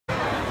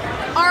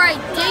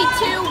Alright, day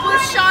 2 with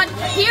Sean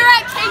here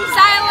at Kings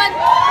Island.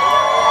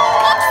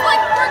 Looks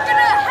like we're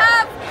gonna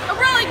have a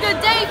really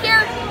good day here.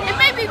 It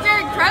may be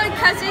very crowded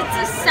because it's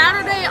a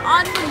Saturday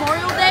on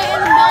Memorial Day and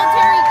the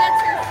military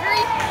gets here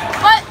free,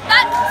 but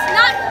that's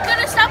not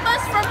gonna stop us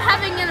from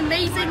having an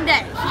amazing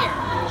day here.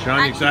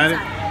 Sean, you excited?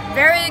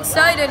 Very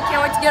excited.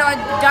 Can't wait to get on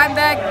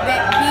Dimebag,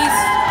 Beast,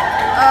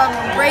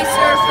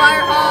 Racer,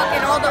 Firehawk,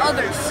 and all the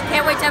others.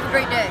 Can't wait to have a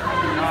great day.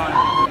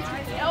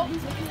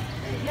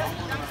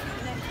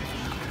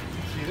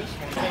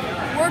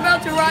 We're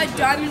about to ride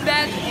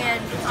Diamondback, and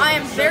I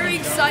am very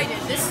excited.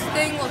 This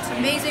thing looks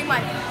amazing. My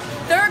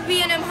third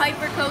B&M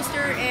Hyper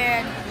Coaster,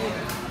 and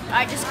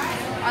I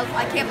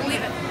can't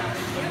believe it.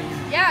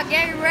 Yeah,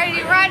 getting ready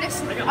to ride a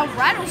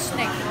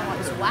rattlesnake for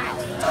once. Wow.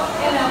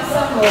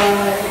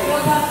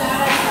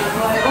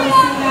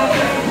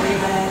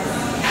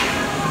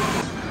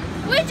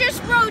 We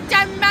just rode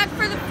Diamondback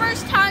for the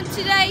first time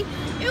today.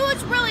 It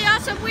was really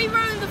awesome. We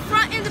rode in the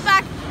front and the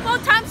back.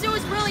 Both times it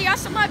was really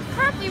awesome. I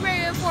probably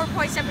rated it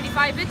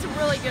 4.75. It's a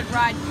really good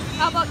ride.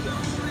 How about you?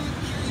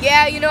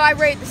 Yeah, you know, I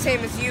rate the same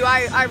as you.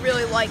 I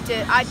really liked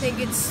it. I think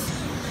it's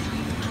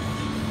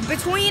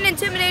between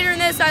Intimidator and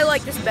this, I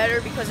like this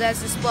better because it has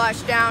the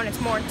splashdown.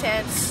 It's more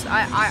intense.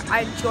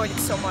 I enjoyed it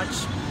so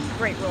much.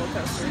 Great roller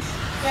coaster.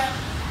 Yeah.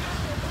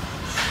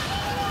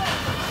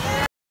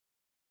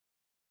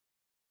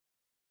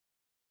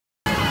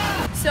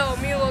 So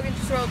me and Logan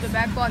just rode the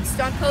Backlot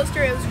stunt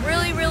coaster. It was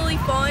really, really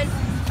fun.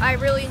 I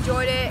really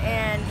enjoyed it,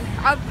 and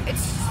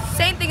it's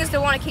same thing as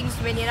the one at King's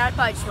Dominion. I'd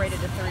probably just rate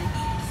it a 3.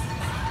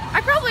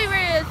 I probably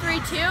rated it a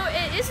 3 too.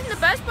 It isn't the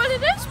best, but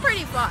it is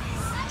pretty fun.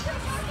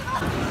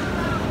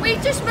 We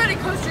just met a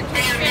Coaster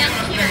Kings fan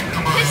here.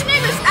 His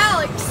name is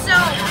Alex, so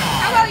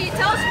how about you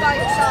tell us about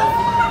yourself?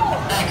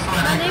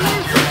 My name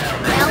is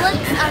Alex,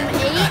 I'm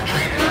 8,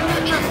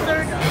 I'm in the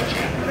 3rd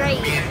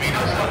grade,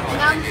 and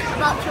I'm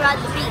about to ride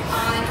the Beast.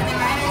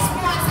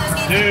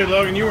 Dude,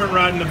 Logan, you weren't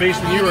riding the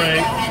Beast when you were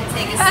 8.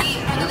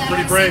 You're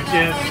pretty brave,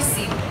 kid.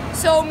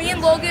 So me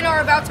and Logan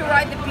are about to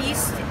ride the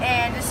Beast,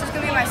 and this is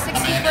going to be my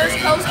 61st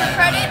coaster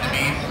credit,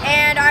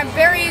 and I'm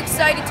very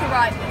excited to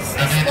ride this.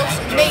 This looks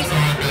amazing.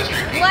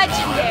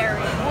 Legendary.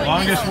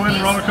 Longest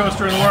wooden roller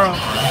coaster in the world.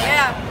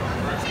 Yeah.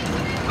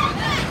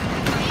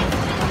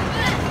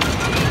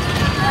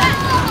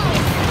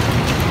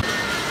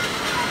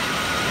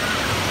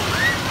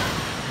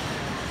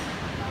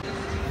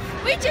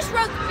 We just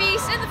rode the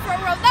Beast in the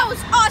front row. That was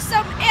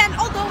awesome. And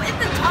although in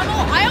the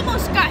tunnel, I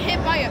almost got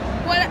hit by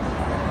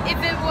if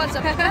it was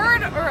a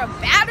bird or a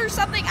bat or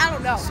something, I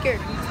don't know. Scared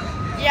me.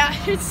 Yeah,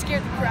 it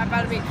scared the crap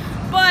out of me.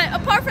 But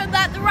apart from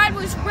that, the ride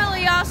was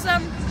really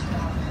awesome.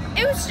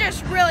 It was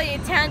just really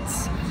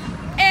intense.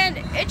 And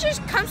it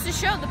just comes to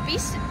show the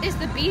Beast is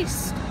the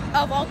beast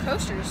of all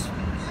coasters.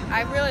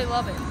 I really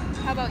love it.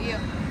 How about you?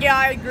 Yeah,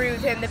 I agree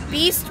with him. The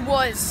Beast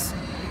was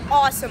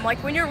awesome.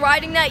 Like when you're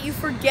riding that, you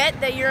forget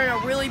that you're in a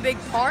really big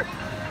park.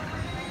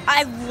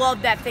 I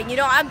love that thing. You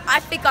know, I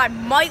think I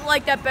might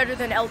like that better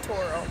than El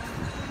Toro.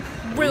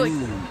 Really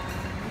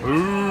cool.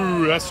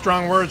 Ooh, that's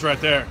strong words right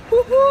there.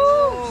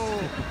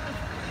 Woohoo!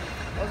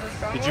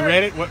 Did you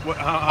rate it?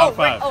 How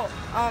 5?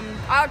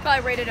 I would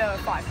probably rate it a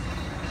 5.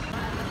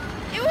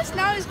 It was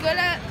not as good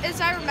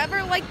as I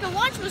remember. Like the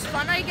launch was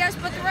fun, I guess,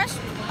 but the rest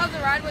of the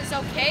ride was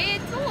okay.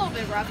 It's a little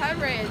bit rough. I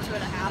would rate it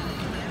 2.5.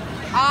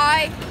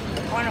 I,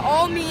 on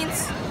all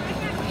means,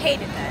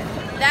 hated that.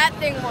 That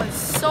thing was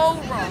so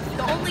rough.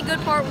 The only good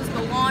part was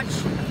the launch.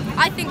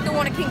 I think the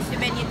one at King's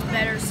Dominion's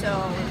better,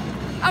 so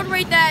I would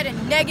rate that a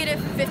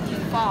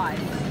 -55.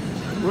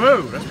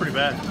 Whoa, that's pretty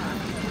bad.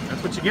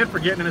 That's what you get for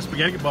getting in a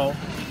spaghetti bowl.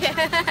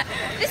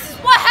 This is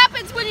what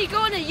happens when you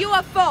go in a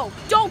UFO.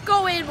 Don't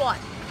go in one.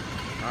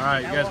 All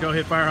right, you guys go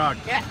hit Firehawk.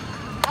 Yeah.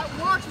 That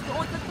launch is the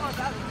only good part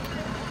about it.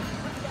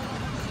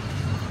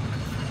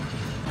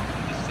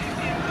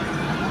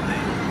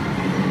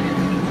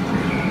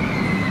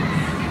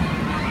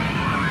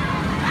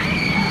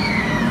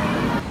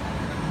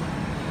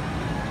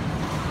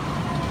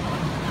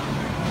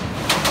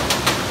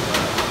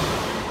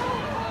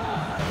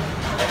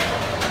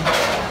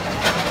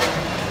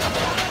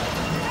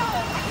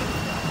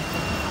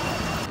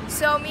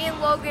 So me and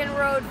Logan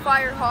rode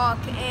Firehawk,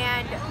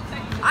 and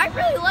I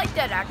really liked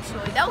that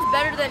actually. That was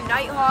better than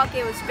Nighthawk.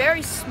 It was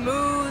very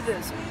smooth. It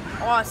was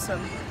awesome.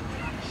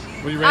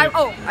 What do you rate it?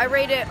 I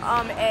rate it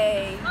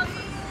a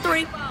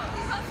 3.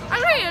 I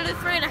rated it a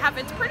 3.5.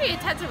 It's pretty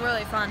intense and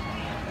really fun.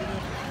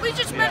 We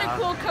just met a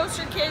cool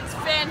Coaster Kids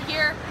fan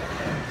here.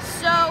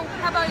 So,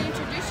 how about you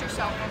introduce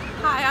yourself?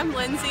 Hi, I'm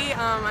Lindsay.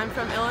 I'm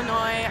from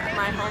Illinois.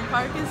 My home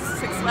park is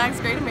Six Flags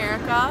Great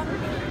America.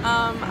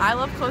 I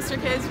love Coaster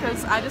Kids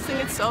because I just think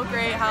it's so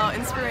great how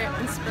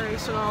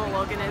inspirational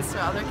Logan is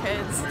to other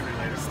kids.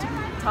 Just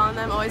telling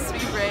them always to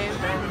be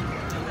brave. And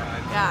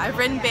yeah, I've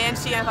ridden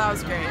Banshee and I thought it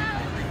was great.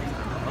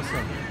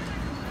 Awesome.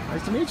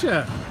 Nice to meet you.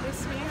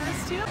 Nice to meet you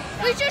guys too.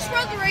 We just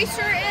rode the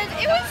racer and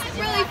it was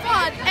really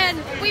fun. And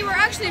we were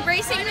actually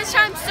racing this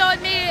time, so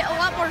it made it a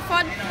lot more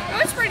fun.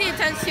 It was pretty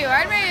intense too.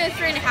 I rated a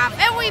 3.5.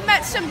 And we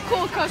met some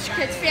cool Coaster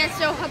Kids fans,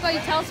 so how about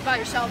you tell us about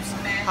yourselves?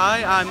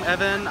 Hi, I'm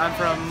Evan. I'm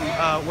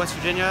from West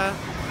Virginia.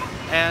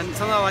 And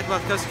something I like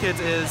about the Coaster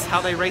Kids is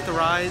how they rate the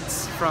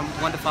rides from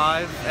 1 to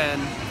 5.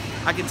 And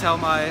I can tell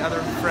my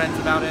other friends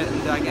about it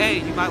and be like, hey,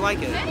 you might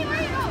like it.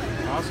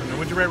 Awesome. And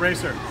what'd you rate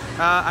Racer?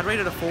 I'd rate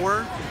it a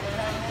 4.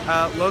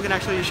 Logan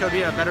actually showed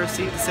me a better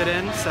seat to sit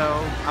in,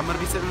 so I'm going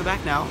to be sitting in the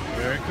back now.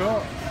 Very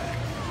cool.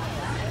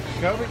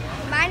 Kobe?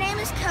 My name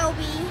is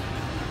Kobe,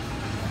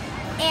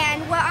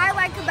 and what I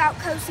like about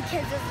Coaster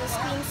Kids is the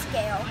screen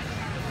scale.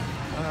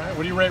 All right.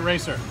 What do you rate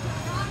Racer?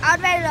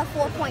 I'd rate it a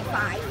 4.5.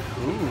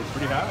 Ooh,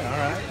 pretty high. All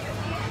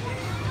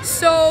right.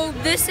 So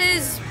this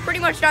is pretty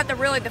much not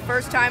really the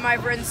first time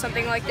I've ridden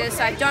something like this.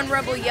 I've done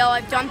Rebel Yell,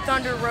 I've done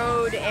Thunder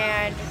Road,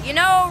 and you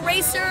know,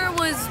 Racer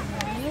was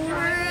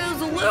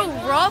a little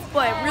rough,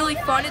 but really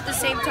fun at the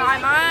same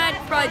time. I'd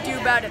probably do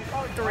about a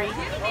 3.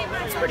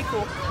 It's pretty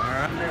cool. All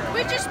right.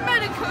 We just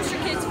met a Coaster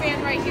Kids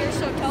fan right here,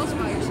 so tell us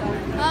about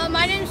yourself.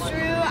 My name's Drew.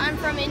 I'm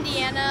from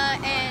Indiana,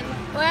 and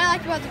what I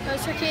like about the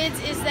Coaster Kids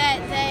is that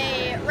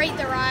they rate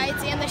the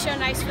rides and they show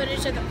nice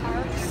footage of the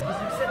parks.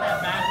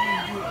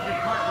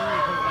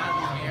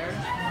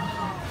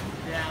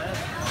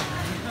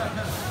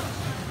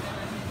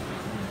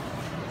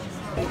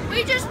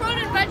 We just rode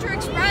Adventure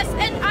Express,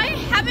 and I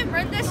haven't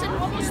ridden this in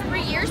almost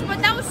 3 years,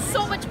 but that was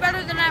so much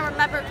better than I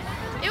remember.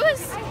 It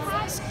was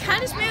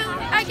kind of smooth,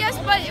 I guess,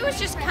 but it was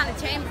just kind of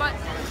tame, but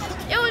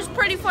it was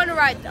pretty fun to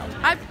ride, though.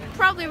 I'd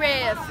probably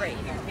rate it a 3.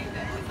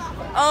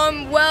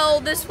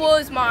 Well, this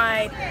was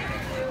my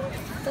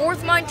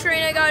 4th mine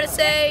train, I gotta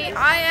say.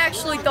 I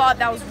actually thought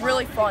that was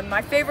really fun.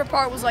 My favorite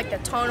part was like the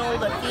tunnel,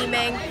 the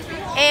theming,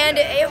 and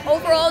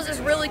overall it's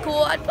just really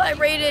cool. I'd probably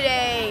rate it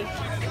a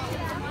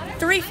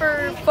 3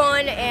 for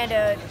fun,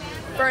 and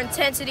for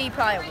intensity,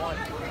 probably a 1.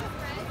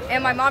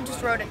 And my mom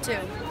just rode it too.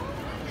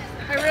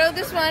 I rode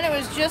this one. It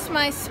was just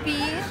my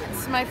speed.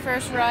 It's my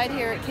first ride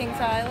here at Kings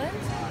Island.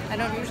 I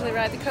don't usually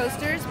ride the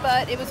coasters,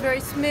 but it was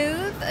very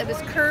smooth. It was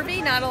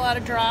curvy, not a lot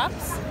of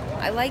drops.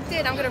 I liked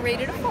it. I'm going to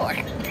rate it a 4.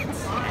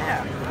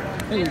 Yeah.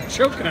 Hey, you're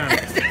choking on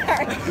it.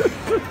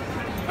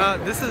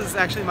 This is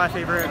actually my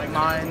favorite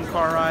mine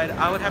car ride.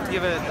 I would have to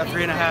give it a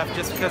 3.5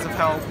 just because of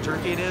how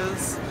jerky it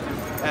is.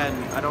 And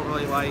I don't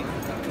really like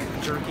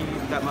jerky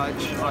that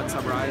much on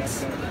some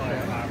rides.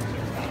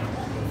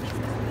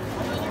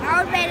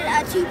 I would rate it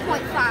a 2.5.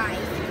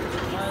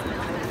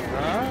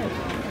 All right.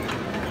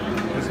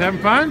 Just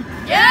having fun?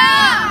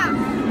 Yeah!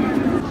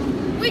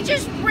 We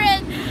just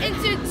ran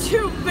into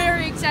 2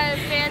 very excited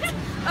fans,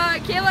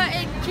 Kayla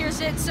and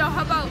Kirsten, so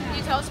how about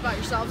you tell us about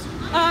yourselves?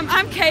 I'm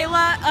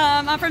Kayla.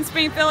 I'm from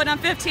Springfield, and I'm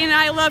 15, and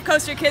I love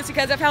Coaster Kids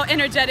because of how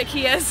energetic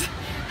he is.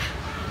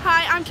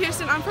 Hi, I'm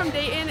Kirsten. I'm from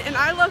Dayton, and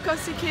I love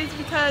Coaster Kids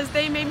because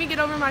they made me get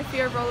over my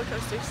fear of roller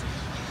coasters.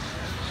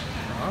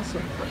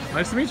 Awesome.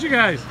 Nice to meet you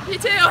guys. Me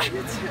too.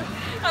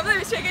 I'm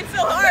really shaking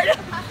so hard.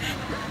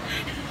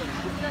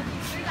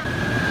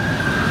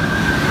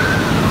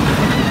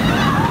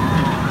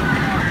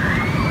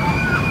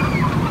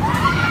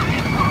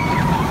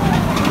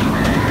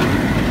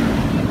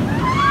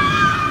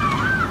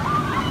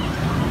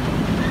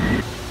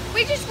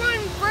 We just rode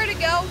in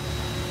Vertigo,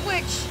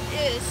 which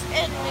is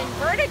in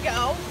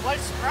Vertigo. What a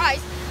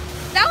surprise.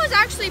 That was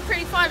actually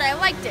pretty fun. I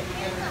liked it.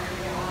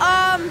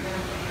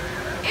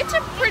 It's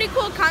a pretty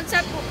cool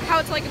concept, how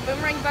it's like a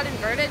boomerang but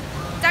inverted.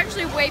 It's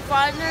actually way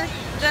funner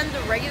than the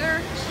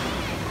regular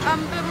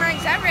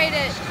boomerangs. I rate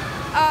it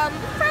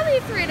probably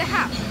a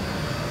 3.5.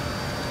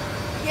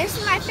 This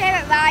is my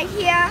favorite ride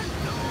here,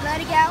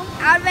 Vertigo.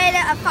 I would rate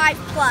it a 5+.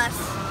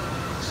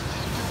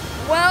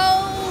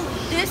 Well,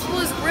 this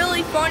was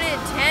really fun and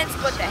intense,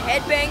 but the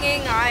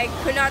headbanging, I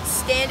could not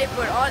stand it.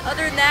 But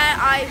other than that,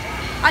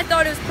 I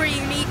thought it was pretty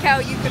unique how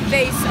you could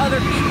face other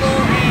people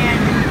and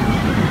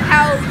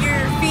how your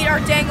feet are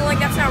dangling.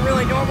 That's not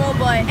really normal,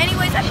 but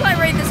anyways, I'd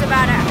probably rate this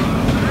about a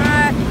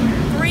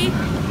 3.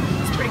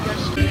 It's pretty good.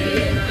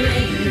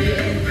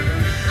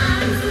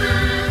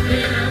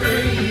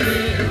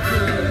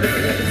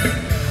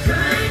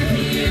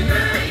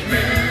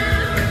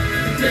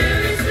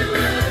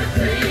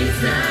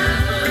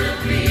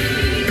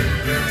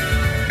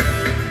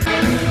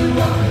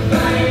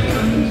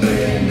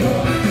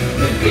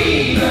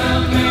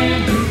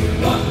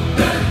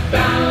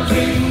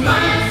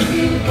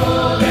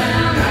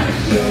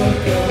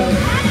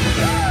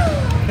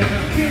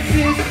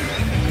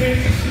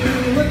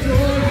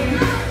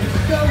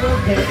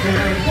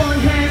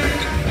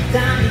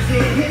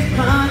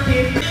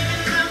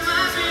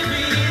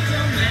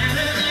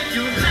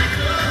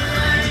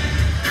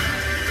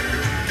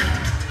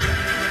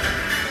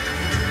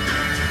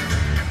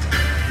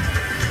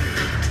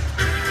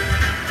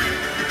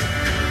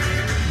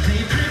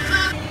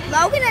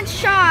 Logan and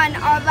Sean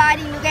are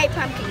riding the Great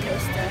Pumpkin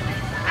Coaster.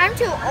 I'm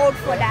too old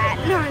for that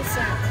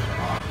nonsense.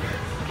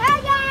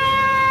 Hey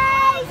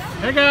guys!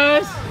 Hey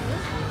guys!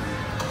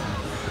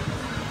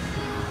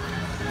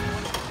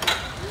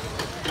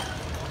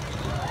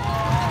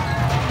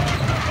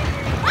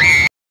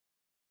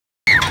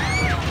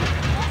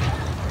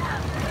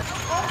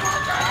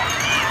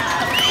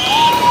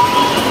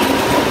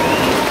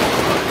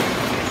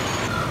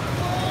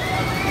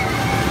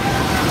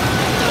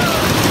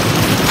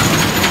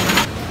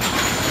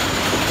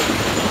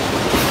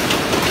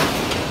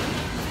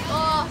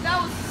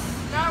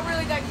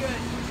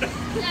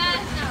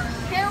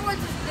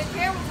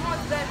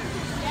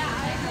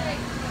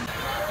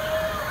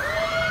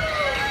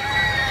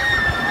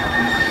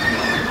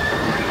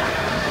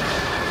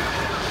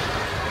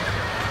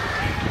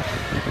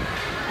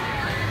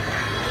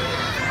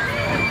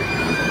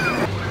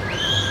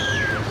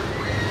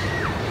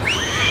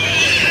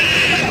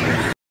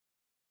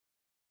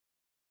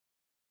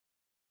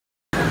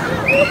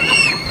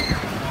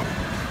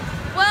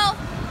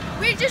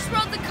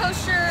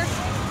 coaster,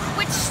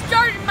 which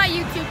started my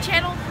YouTube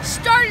channel,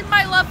 started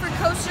my love for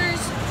coasters,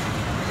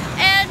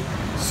 and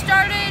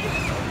started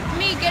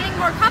me getting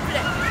more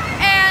confident.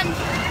 And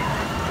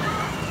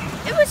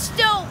it was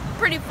still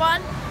pretty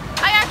fun.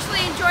 I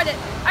actually enjoyed it.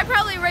 I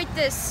probably rate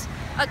this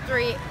a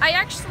 3. I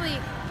actually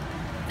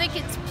think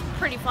it's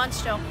pretty fun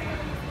still.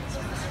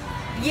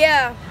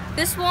 Yeah,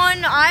 this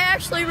one, I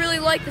actually really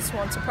like this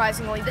one,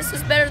 surprisingly. This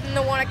is better than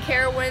the one at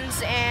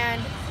Carowinds,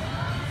 and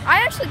I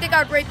actually think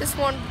I'd rate this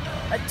one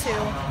a 2.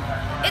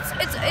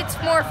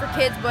 It's more for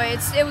kids, but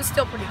it was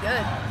still pretty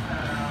good.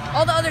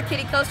 All the other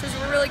kiddie coasters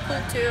were really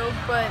cool too,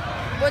 but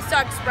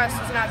Woodstock Express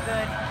was not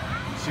good.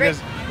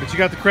 But you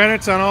got the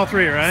credits on all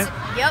 3, right?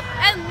 Yep.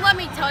 And let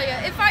me tell you,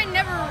 if I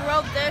never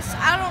wrote this,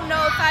 I don't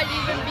know if I'd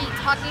even be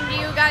talking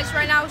to you guys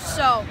right now,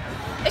 so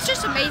it's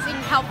just amazing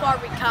how far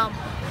we come.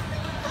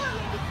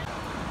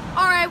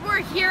 Alright,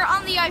 we're here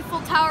on the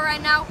Eiffel Tower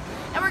right now,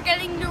 and we're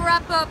getting to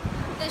wrap up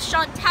this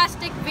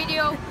Sean-tastic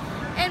video.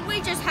 And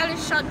we just had a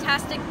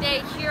Sean-tastic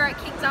day here at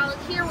Kings Island,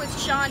 here with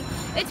Sean.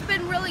 It's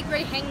been really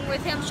great hanging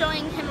with him,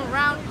 showing him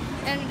around,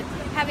 and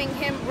having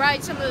him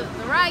ride some of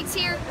the rides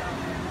here.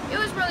 It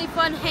was really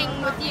fun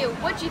hanging with you.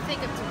 What'd you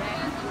think of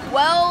today?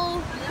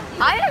 Well,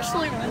 I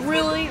actually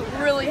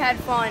really had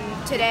fun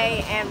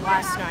today and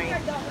last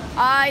night.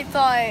 I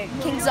thought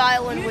Kings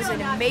Island was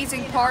an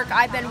amazing park.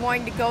 I've been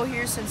wanting to go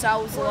here since I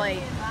was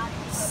like,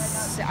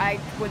 I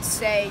would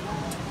say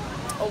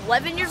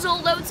 11 years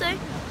old, I would say.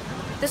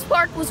 This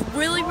park was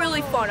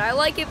really fun. I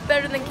like it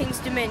better than Kings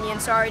Dominion.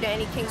 Sorry to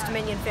any Kings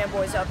Dominion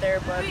fanboys out there,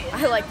 but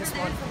I like this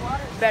one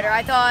better.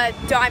 I thought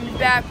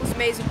Diamondback was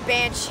amazing,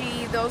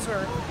 Banshee, those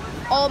were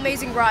all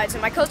amazing rides.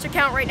 And my coaster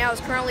count right now is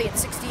currently at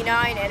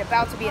 69 and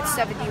about to be at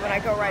 70 when I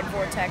go ride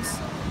Vortex.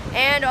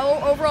 And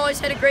overall, I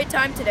just had a great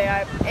time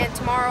today. And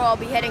tomorrow I'll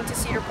be heading to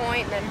Cedar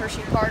Point and then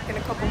Hershey Park in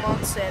a couple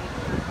months. And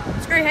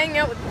it's great hanging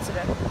out with you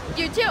today.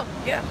 You too.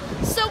 Yeah.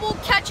 So we'll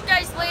catch you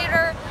guys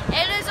later.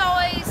 And as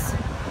always,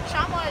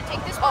 Sean, want to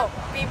take this one?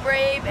 Oh, be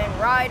brave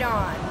and ride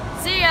on.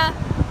 See ya.